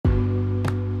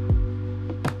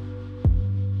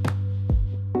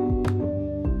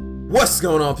What's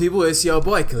going on, people? It's your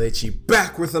boy Kalechi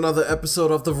back with another episode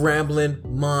of the Ramblin'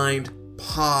 Mind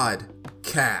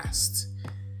Podcast.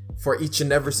 For each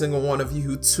and every single one of you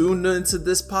who tuned into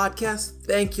this podcast,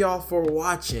 thank y'all for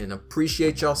watching.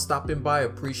 Appreciate y'all stopping by.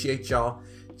 Appreciate y'all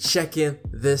checking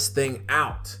this thing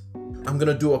out. I'm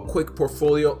gonna do a quick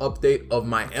portfolio update of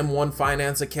my M1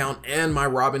 Finance account and my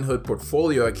Robinhood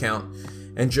portfolio account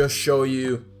and just show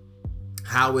you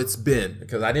how it's been,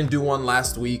 because I didn't do one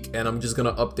last week, and I'm just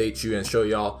gonna update you and show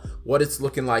y'all what it's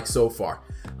looking like so far.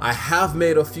 I have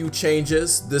made a few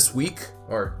changes this week,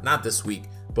 or not this week,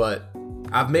 but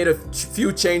I've made a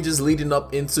few changes leading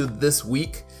up into this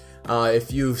week.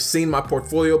 If you've seen my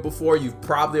portfolio before, you've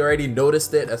probably already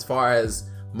noticed it as far as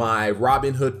my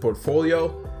Robinhood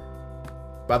portfolio.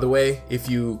 By the way, if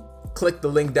you click the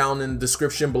link down in the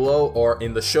description below or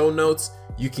in the show notes,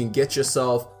 you can get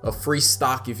yourself a free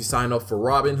stock if you sign up for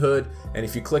Robinhood. And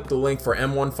if you click the link for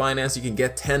M1 Finance, you can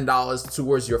get $10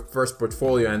 towards your first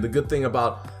portfolio. And the good thing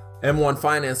about M1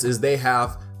 Finance is they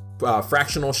have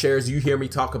fractional shares. You hear me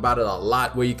talk about it a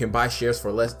lot, where you can buy shares for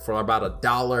about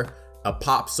 $1 a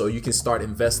pop, so you can start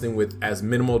investing with as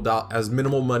minimal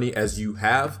money as you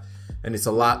have. And it's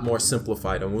a lot more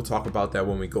simplified, and we'll talk about that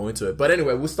when we go into it. But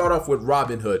anyway, we'll start off with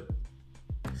Robinhood.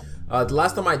 The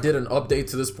last time I did an update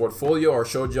to this portfolio or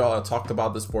showed y'all or talked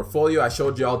about this portfolio, I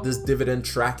showed y'all this dividend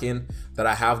tracking that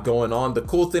I have going on. The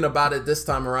cool thing about it this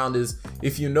time around is,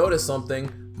 if you notice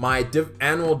something, my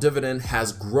annual dividend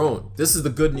has grown. This is the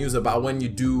good news about when you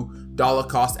do dollar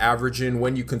cost averaging,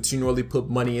 when you continually put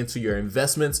money into your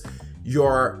investments.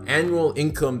 Your annual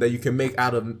income that you can make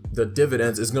out of the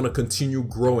dividends is going to continue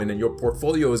growing, and your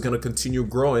portfolio is going to continue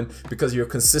growing because you're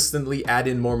consistently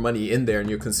adding more money in there and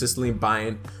you're consistently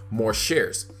buying more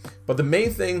shares. But the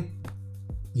main thing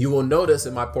you will notice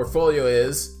in my portfolio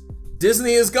is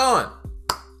Disney is gone.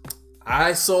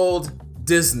 I sold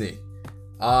Disney,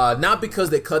 not because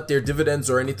they cut their dividends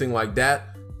or anything like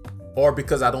that, or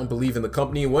because I don't believe in the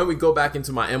company. When we go back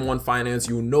into my M1 Finance,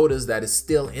 you'll notice that it's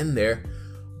still in there.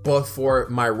 But for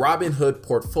my Robinhood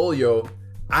portfolio,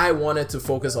 I wanted to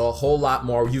focus a whole lot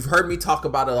more. You've heard me talk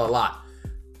about it a lot.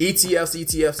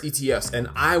 ETFs. And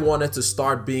I wanted to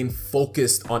start being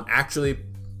focused on actually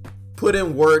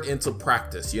putting word into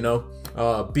practice,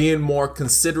 being more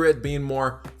considerate, being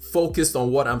more focused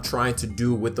on what I'm trying to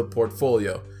do with the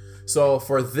portfolio. So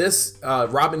for this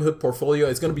Robinhood portfolio,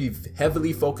 it's going to be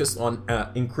heavily focused on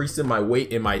increasing my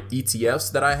weight in my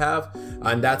ETFs that I have.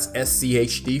 And that's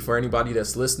SCHD for anybody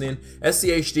that's listening.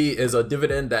 SCHD is a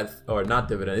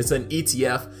it's an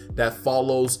ETF that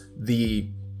follows the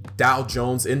Dow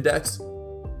Jones Index.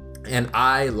 And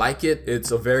I like it.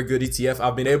 It's a very good ETF.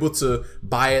 I've been able to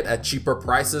buy it at cheaper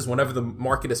prices whenever the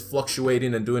market is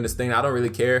fluctuating and doing this thing. I don't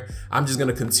really care. I'm just going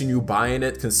to continue buying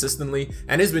it consistently.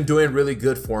 And it's been doing really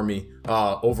good for me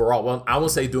overall. Well, I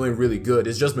won't say doing really good.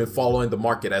 It's just been following the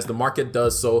market. As the market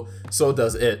does, so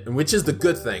does it, which is the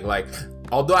good thing. Like,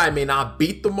 although I may not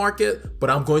beat the market,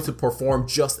 but I'm going to perform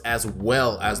just as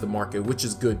well as the market, which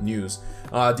is good news.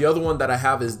 The other one that I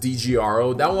have is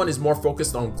DGRO. That one is more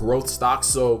focused on growth stocks.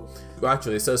 So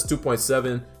actually, it says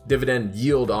 2.7 dividend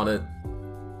yield on it,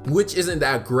 which isn't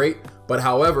that great. But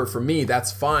however, for me,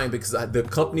 that's fine, because the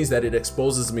companies that it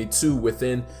exposes me to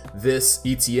within this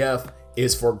ETF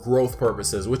is for growth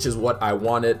purposes, which is what I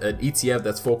wanted, an ETF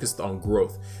that's focused on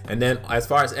growth. And then as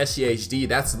far as SCHD,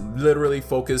 that's literally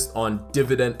focused on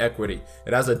dividend equity.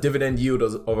 It has a dividend yield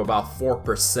of about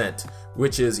 4%,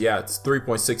 which is, it's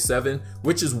 3.67,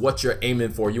 which is what you're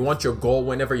aiming for. You want your goal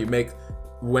whenever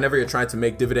you're trying to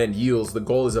make dividend yields, the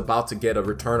goal is about to get a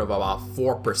return of about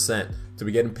 4%, to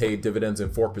be getting paid dividends in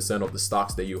 4% of the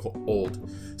stocks that you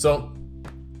hold. So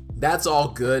that's all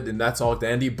good and that's all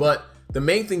dandy, but the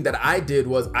main thing that I did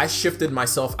was I shifted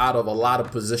myself out of a lot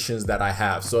of positions that I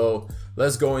have. So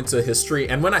let's go into history.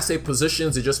 And when I say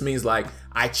positions, it just means like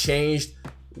I changed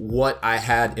what I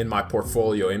had in my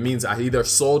portfolio. It means I either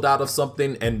sold out of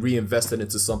something and reinvested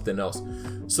into something else.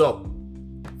 So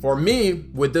for me,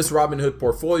 with this Robinhood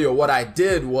portfolio, what I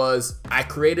did was I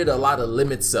created a lot of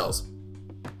limit sells.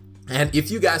 And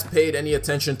if you guys paid any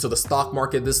attention to the stock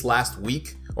market this last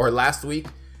week,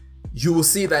 you will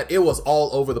see that it was all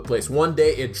over the place. One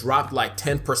day it dropped like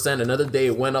 10%, another day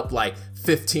it went up like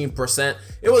 15%.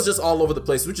 It was just all over the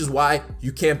place, which is why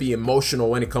you can't be emotional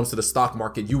when it comes to the stock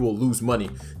market. You will lose money.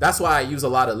 That's why I use a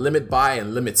lot of limit buy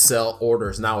and limit sell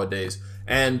orders nowadays.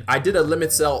 And I did a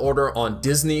limit sell order on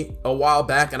Disney a while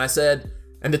back, and I said,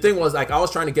 and the thing was, like, I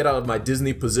was trying to get out of my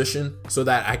Disney position so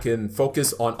that I can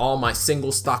focus on all my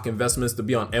single stock investments to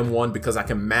be on M1, because I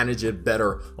can manage it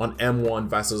better on M1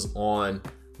 versus on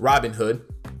Robinhood.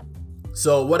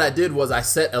 So what I did was I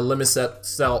set a limit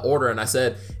sell order, and I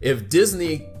said if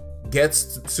Disney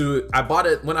gets to, I bought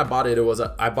it I bought it at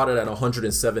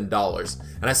 $107,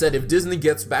 and I said if Disney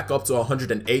gets back up to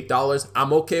 $108,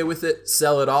 I'm okay with it,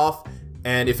 sell it off.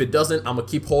 And if it doesn't, I'm gonna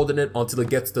keep holding it until it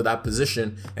gets to that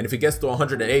position. And if it gets to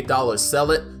 $108,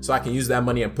 sell it so I can use that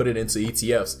money and put it into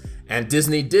ETFs. And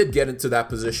Disney did get into that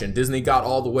position. Disney got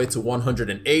all the way to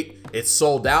 108. It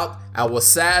sold out. I was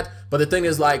sad. But the thing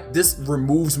is, like, this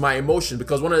removes my emotion,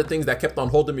 because one of the things that kept on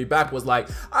holding me back was like,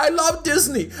 I love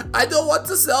Disney. I don't want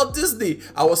to sell Disney.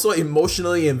 I was so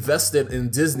emotionally invested in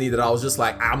Disney that I was just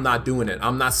like, I'm not doing it.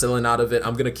 I'm not selling out of it.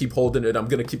 I'm gonna keep holding it. I'm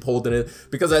gonna keep holding it,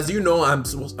 because as you know,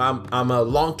 I'm a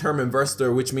long-term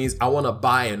investor, which means I want to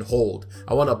buy and hold.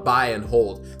 I want to buy and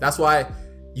hold. That's why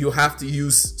you have to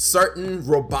use certain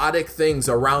robotic things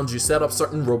around you, set up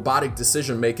certain robotic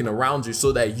decision making around you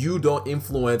so that you don't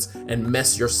influence and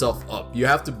mess yourself up. You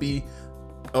have to be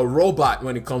a robot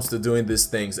when it comes to doing these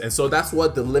things. And so that's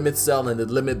what the limit sell and the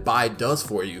limit buy does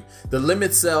for you. The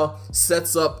limit sell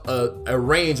sets up a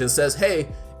range and says, hey,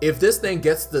 if this thing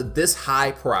gets to this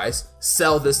high price,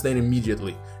 sell this thing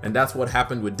immediately. And that's what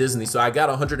happened with Disney. So I got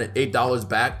 $108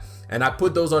 back, and I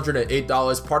put those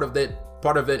 $108,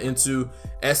 part of it into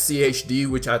SCHD,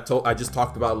 which I just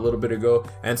talked about a little bit ago,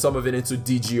 and some of it into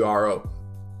DGRO.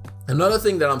 Another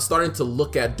thing that I'm starting to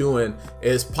look at doing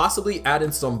is possibly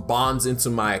adding some bonds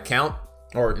into my account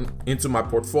or into my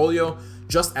portfolio,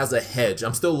 just as a hedge.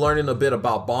 I'm still learning a bit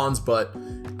about bonds, but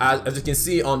as you can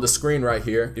see on the screen right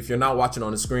here, if you're not watching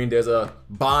on the screen, there's a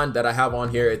bond that I have on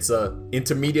here. It's a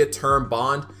intermediate term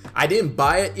bond. I didn't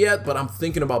buy it yet, but I'm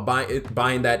thinking about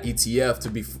buying that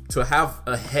ETF to have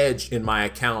a hedge in my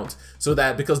account, so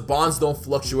that, because bonds don't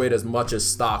fluctuate as much as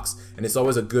stocks, and it's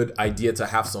always a good idea to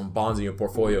have some bonds in your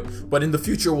portfolio. But in the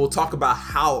future, we'll talk about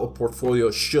how a portfolio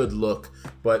should look,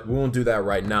 but we won't do that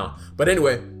right now. But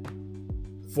anyway,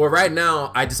 for right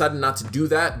now, I decided not to do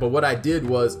that, but what I did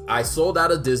was I sold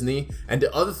out of Disney, and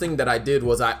the other thing that I did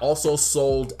was I also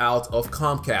sold out of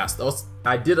Comcast.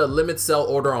 I did a limit sell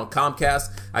order on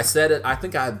Comcast. I said it, I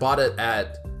think I bought it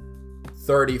at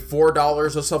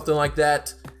 $34 or something like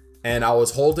that, and I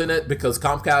was holding it because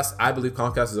Comcast, I believe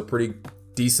Comcast is a pretty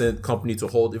decent company to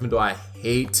hold, even though I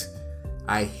hate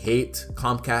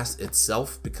Comcast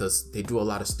itself because they do a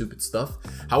lot of stupid stuff.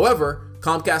 However,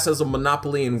 Comcast has a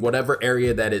monopoly in whatever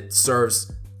area that it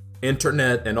serves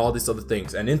internet and all these other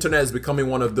things. And internet is becoming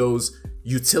one of those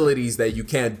utilities that you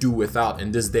can't do without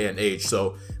in this day and age.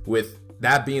 So with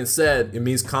that being said, it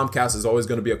means Comcast is always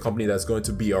going to be a company that's going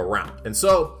to be around.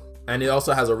 And it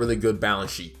also has a really good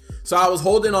balance sheet. So I was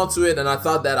holding on to it, and I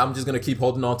thought that I'm just going to keep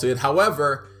holding on to it.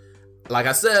 However, like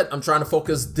I said, I'm trying to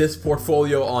focus this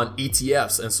portfolio on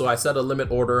ETFs. And so I set a limit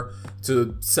order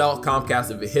to sell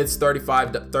Comcast. If it hits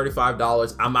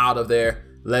 $35, I'm out of there,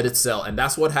 let it sell. And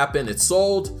that's what happened. It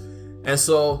sold. And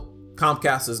so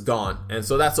Comcast is gone. And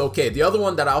so that's okay. The other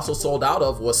one that I also sold out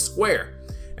of was Square.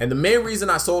 And the main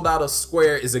reason I sold out of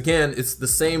Square is, again, it's the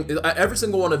same. Every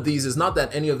single one of these is not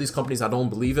that any of these companies I don't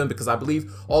believe in, because I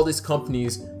believe all these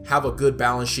companies have a good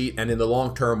balance sheet and in the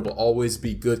long term will always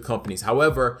be good companies.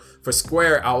 However, for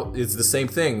Square, it's the same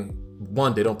thing.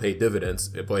 One, they don't pay dividends,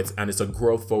 and it's a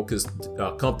growth focused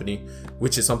company,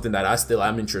 which is something that I still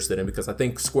am interested in, because I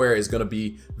think Square is going to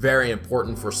be very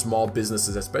important for small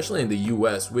businesses, especially in the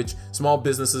US, which small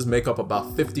businesses make up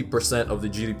about 50% of the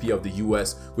GDP of the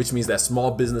US, which means that small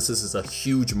businesses is a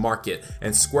huge market,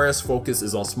 and Square's focus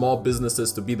is on small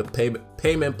businesses to be the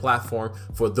payment platform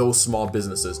for those small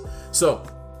businesses. So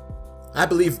I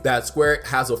believe that Square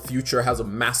has a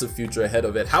massive future ahead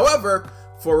of it. However,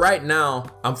 for right now,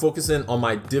 I'm focusing on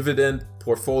my dividend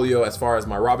portfolio, as far as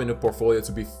my Robinhood portfolio,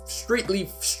 to be strictly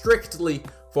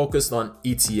focused on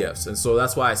ETFs. And so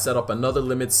that's why I set up another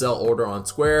limit sell order on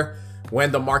Square.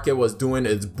 When the market was doing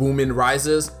its booming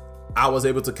rises, I was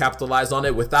able to capitalize on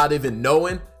it without even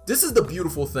knowing. This is the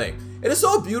beautiful thing. It is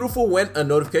so beautiful when a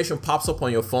notification pops up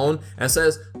on your phone and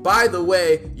says, by the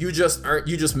way, you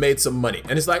just made some money.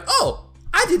 And it's like, oh,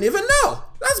 I didn't even know.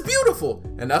 That's beautiful.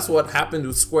 And that's what happened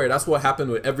with Square. That's what happened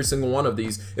with every single one of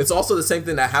these. It's also the same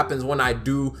thing that happens when I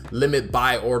do limit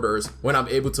buy orders, when I'm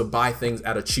able to buy things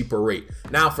at a cheaper rate.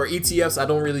 Now for ETFs, I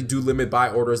don't really do limit buy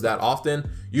orders that often.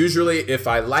 Usually if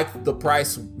I liked the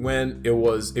price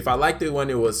if I liked it when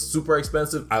it was super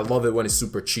expensive, I love it when it's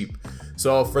super cheap.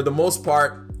 So for the most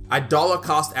part, I dollar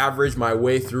cost average my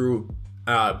way through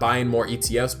buying more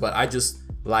ETFs, but I just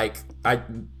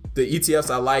the ETFs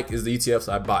I like is the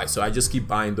ETFs I buy. So I just keep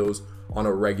buying those on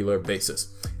a regular basis.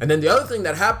 And then the other thing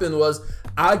that happened was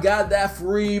I got that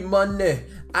free money.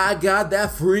 I'm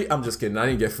just kidding. I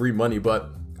didn't get free money, but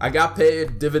I got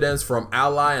paid dividends from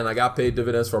Ally and I got paid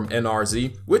dividends from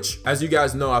NRZ, which, as you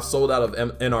guys know, I've sold out of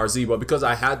NRZ, but because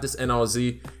I had this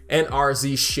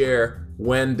NRZ share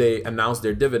when they announced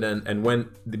their dividend and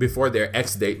before their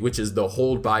X date, which is the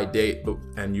hold by date,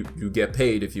 and you get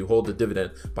paid if you hold the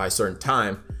dividend by a certain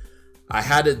time. I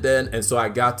had it then, and so I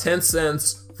got 10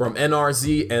 cents from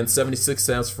NRZ and 76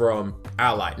 cents from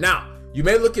Ally. Now, you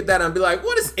may look at that and be like,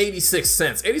 what is 86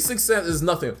 cents? 86 cents is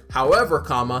nothing. However,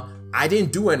 I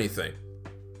didn't do anything.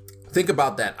 Think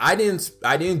about that. I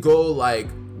didn't go like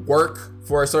work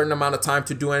for a certain amount of time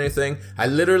to do anything. I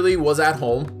literally was at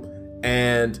home,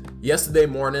 and yesterday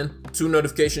morning, 2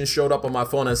 notifications showed up on my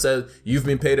phone and said, you've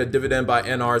been paid a dividend by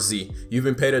NRZ. You've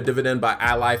been paid a dividend by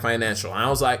Ally Financial. And I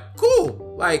was like,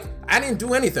 cool. Like, I didn't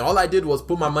do anything. All I did was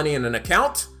put my money in an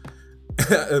account,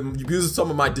 use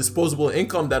some of my disposable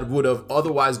income that would have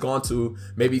otherwise gone to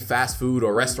maybe fast food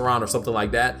or restaurant or something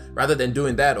like that. Rather than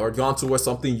doing that, or gone towards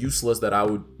something useless that I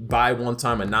would buy one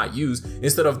time and not use,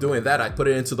 instead of doing that, I put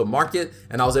it into the market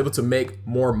and I was able to make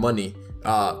more money,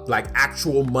 like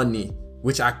actual money,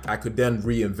 which I could then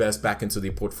reinvest back into the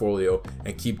portfolio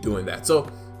and keep doing that. So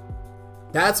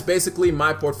that's basically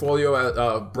my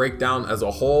portfolio breakdown as a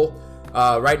whole.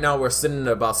 Right now we're sitting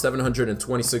at about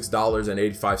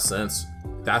 $726.85.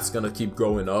 That's gonna keep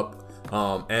growing up.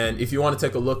 And if you want to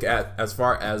take a look at as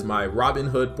far as my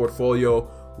Robinhood portfolio,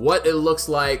 what it looks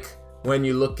like when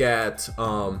you look at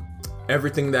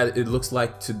everything that it looks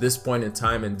like to this point in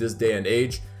time in this day and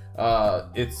age,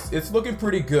 it's looking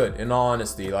pretty good, in all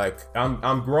honesty. Like,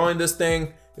 I'm growing this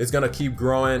thing. It's gonna keep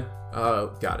growing.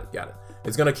 Got it.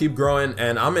 It's gonna keep growing,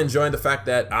 and I'm enjoying the fact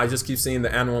that I just keep seeing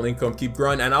the annual income keep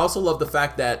growing. And I also love the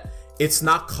fact that it's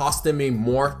not costing me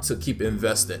more to keep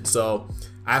investing. So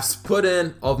I've put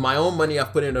in, of my own money,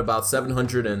 I've put in about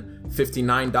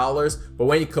 $759, but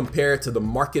when you compare it to the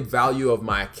market value of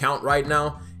my account right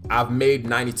now, I've made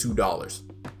 $92,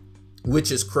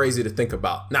 which is crazy to think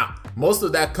about. Now, most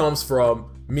of that comes from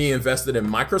me invested in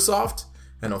Microsoft,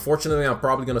 and unfortunately, I'm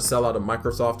probably gonna sell out of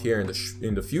Microsoft here in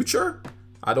the future.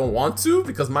 I don't want to,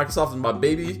 because Microsoft is my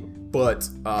baby, but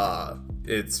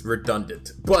it's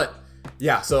redundant. But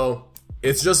yeah, so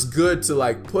it's just good to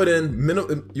like put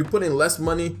in you put in less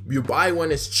money, you buy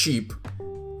when it's cheap,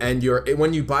 and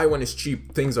when you buy when it's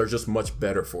cheap, things are just much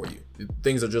better for you.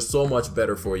 Things are just so much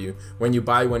better for you when you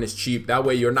buy when it's cheap. That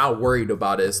way you're not worried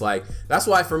about it. It's like, that's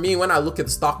why for me, when I look at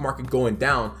the stock market going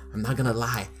down, I'm not gonna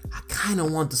lie, I kind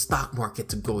of want the stock market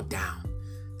to go down.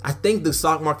 I think the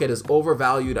stock market is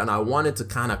overvalued and I want it to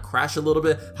kind of crash a little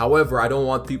bit. However, I don't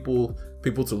want people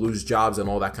to lose jobs and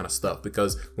all that kind of stuff,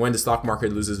 because when the stock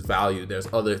market loses value,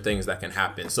 there's other things that can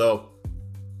happen. So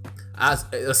as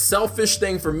a selfish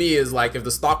thing for me is like, if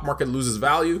the stock market loses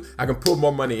value, I can put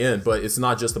more money in, but it's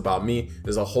not just about me.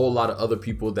 There's a whole lot of other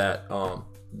people that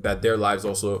their lives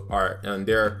also are, and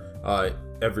their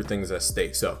everything's at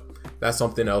stake. So that's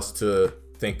something else to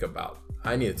think about.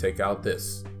 I need to take out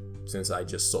this since I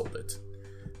just sold it.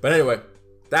 But anyway,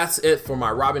 that's it for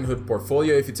my Robinhood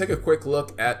portfolio. If you take a quick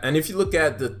look at, and if you look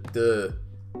at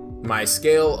my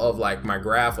scale of like my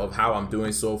graph of how I'm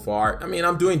doing so far, I mean,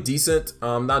 I'm doing decent.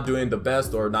 I'm not doing the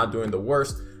best or not doing the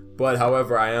worst, but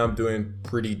however, I am doing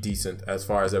pretty decent as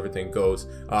far as everything goes.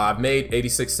 I've made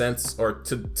 86 cents, or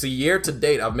to year to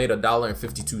date, I've made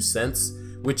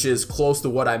 $1.52, which is close to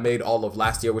what I made all of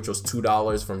last year, which was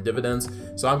 $2 from dividends.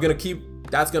 So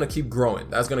that's gonna keep growing.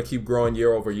 That's gonna keep growing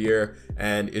year over year,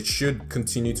 and it should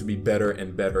continue to be better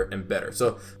and better and better.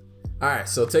 So, all right,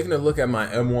 so taking a look at my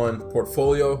M1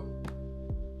 portfolio,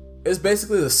 it's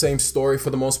basically the same story for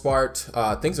the most part.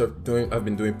 Things have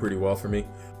been doing pretty well for me.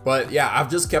 But yeah, I've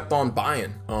just kept on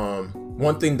buying.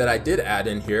 One thing that I did add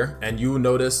in here, and you will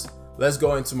notice, let's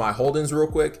go into my holdings real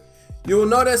quick. You will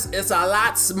notice it's a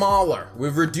lot smaller.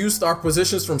 We've reduced our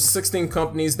positions from 16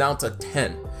 companies down to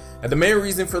 10. And the main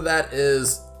reason for that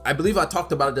is, I believe I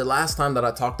talked about it the last time that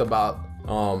I talked about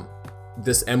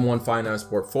this M1 Finance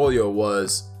portfolio,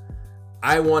 was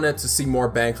I wanted to see more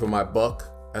bang for my buck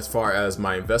as far as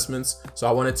my investments. So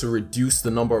I wanted to reduce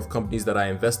the number of companies that I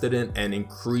invested in and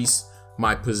increase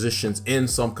my positions in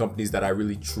some companies that I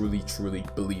really, truly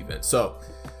believe in. So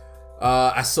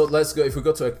let's go. If we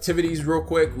go to activities real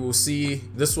quick, we'll see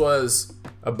this was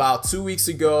about 2 weeks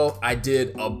ago. I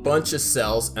did a bunch of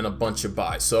sells and a bunch of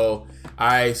buys. So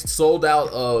I sold out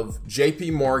of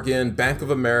JP Morgan, Bank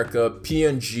of America,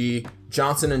 P&G,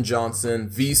 Johnson & Johnson,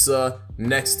 Visa,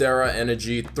 NextEra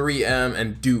Energy, 3M,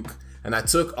 and Duke. And I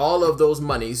took all of those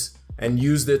monies and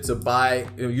used it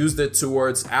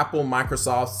towards Apple,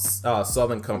 Microsoft,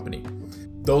 Southern Company.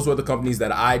 Those were the companies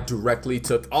that I directly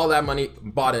took all that money,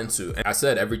 bought into. And I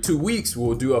said every 2 weeks,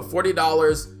 we'll do a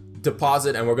 $40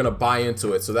 deposit and we're gonna buy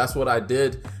into it. So that's what I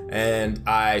did, and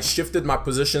I shifted my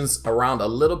positions around a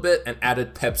little bit and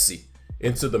added Pepsi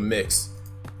into the mix.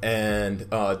 And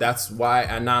that's why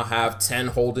I now have 10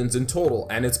 holdings in total,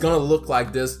 and it's gonna look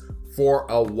like this for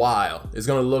a while. It's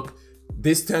gonna look,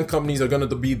 these 10 companies are going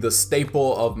to be the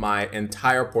staple of my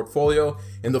entire portfolio.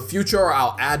 In the future,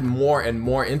 I'll add more and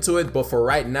more into it, but for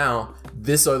right now,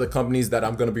 these are the companies that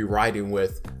I'm going to be riding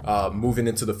with moving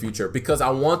into the future, because I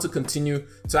want to continue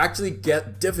to actually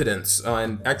get dividends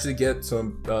and actually get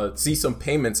some see some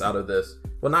payments out of this.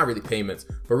 Well, not really payments,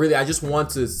 but really I just want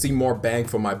to see more bang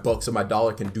for my buck so my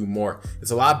dollar can do more.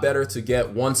 It's a lot better to get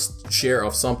one share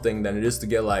of something than it is to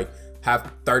get like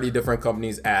have 30 different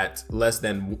companies at less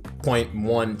than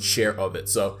 0.1 share of it.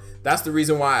 So that's the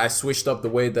reason why I switched up the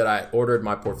way that I ordered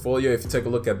my portfolio. If you take a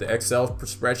look at the Excel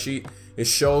spreadsheet, it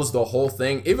shows the whole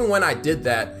thing. Even when I did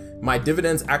that, my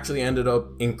dividends actually ended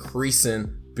up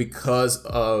increasing because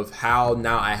of how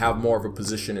now I have more of a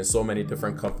position in so many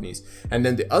different companies. And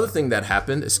then the other thing that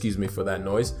happened, excuse me for that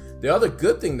noise, the other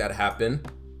good thing that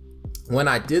happened when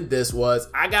I did this was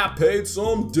I got paid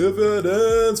some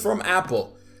dividends from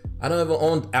Apple. I don't even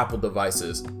own Apple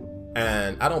devices,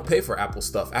 and I don't pay for Apple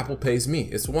stuff. Apple pays me.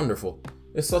 It's wonderful.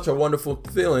 It's such a wonderful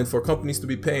feeling for companies to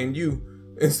be paying you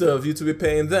instead of you to be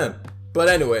paying them. But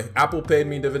anyway, Apple paid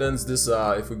me dividends. This,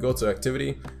 if we go to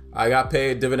activity, I got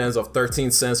paid dividends of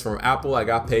 13 cents from Apple. I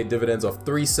got paid dividends of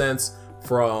 3 cents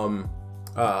from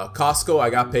Costco. I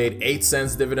got paid 8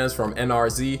 cents dividends from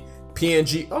NRZ.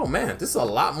 P&G, oh man, this is a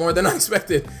lot more than I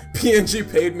expected. P&G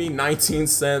paid me 19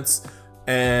 cents.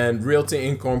 And Realty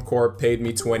Income Corp paid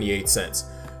me 28 cents.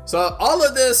 So all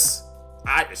of this,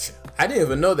 I didn't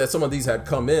even know that some of these had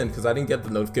come in because I didn't get the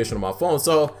notification on my phone.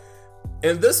 So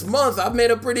in this month, I've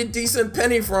made a pretty decent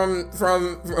penny from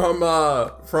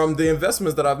the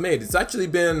investments that I've made. It's actually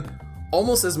been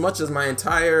almost as much as my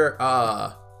entire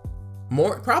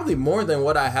probably more than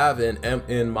what I have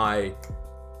in my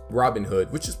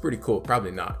Robinhood, which is pretty cool.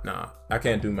 Probably not. Nah, I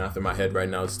can't do math in my head right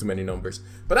now. It's too many numbers.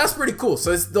 But that's pretty cool.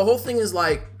 So the whole thing is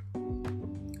like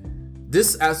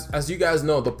this, as you guys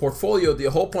know, the portfolio, the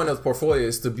whole point of the portfolio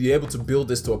is to be able to build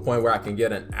this to a point where I can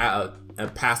get a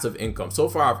passive income. So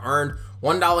far, I've earned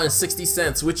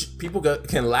 $1.60, which people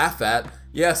can laugh at.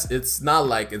 Yes, it's not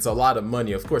like it's a lot of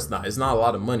money. Of course not. It's not a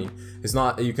lot of money. It's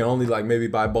not, you can only like maybe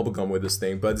buy bubblegum with this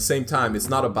thing. But at the same time, it's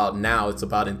not about now. It's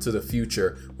about into the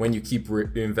future when you keep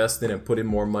investing and putting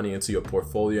more money into your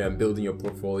portfolio and building your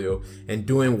portfolio and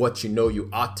doing what you know you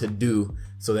ought to do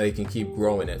so that you can keep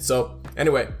growing it. So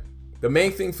anyway, the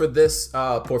main thing for this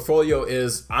portfolio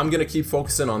is I'm going to keep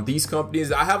focusing on these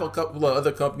companies. I have a couple of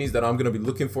other companies that I'm going to be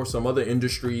looking for, some other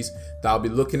industries that I'll be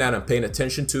looking at and paying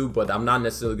attention to, but I'm not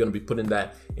necessarily going to be putting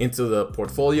that into the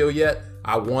portfolio yet.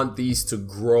 I want these to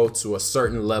grow to a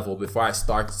certain level before I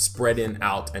start spreading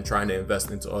out and trying to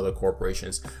invest into other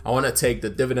corporations. I want to take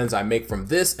the dividends I make from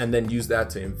this and then use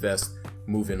that to invest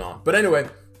moving on. But anyway,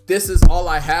 this is all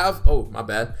I have. Oh, my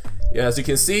bad. Yeah, as you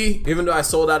can see, even though I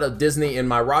sold out of Disney in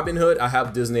my Robinhood, I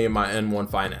have Disney in my N1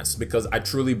 Finance because I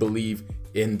truly believe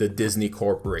in the Disney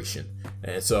Corporation.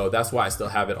 And so that's why I still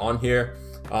have it on here.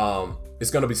 It's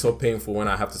going to be so painful when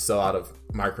I have to sell out of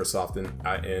Microsoft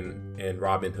and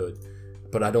Robinhood.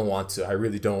 But I don't want to. I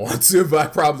really don't want to, but I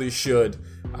probably should.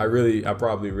 I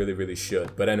probably really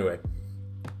should. But anyway,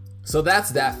 so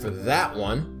that's that for that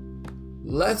one.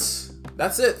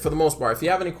 That's it for the most part. If you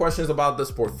have any questions about this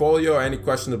portfolio or any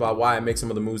questions about why I make some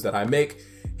of the moves that I make,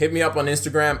 hit me up on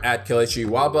Instagram at Kelechi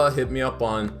Waba, hit me up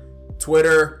on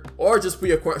Twitter, or just put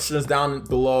your questions down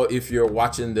below if you're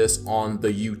watching this on the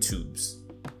YouTubes.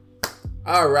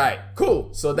 All right,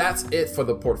 cool. So that's it for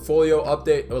the portfolio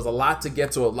update. There was a lot to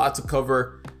get to, a lot to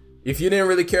cover. If you didn't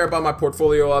really care about my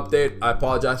portfolio update, I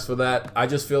apologize for that. I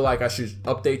just feel like I should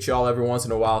update y'all every once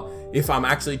in a while. If I'm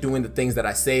actually doing the things that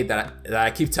I say that I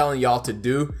keep telling y'all to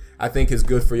do, I think it's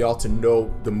good for y'all to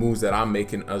know the moves that I'm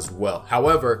making as well.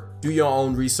 However, do your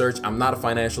own research. I'm not a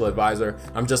financial advisor.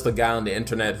 I'm just a guy on the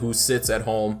internet who sits at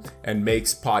home and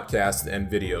makes podcasts and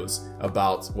videos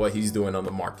about what he's doing on the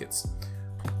markets.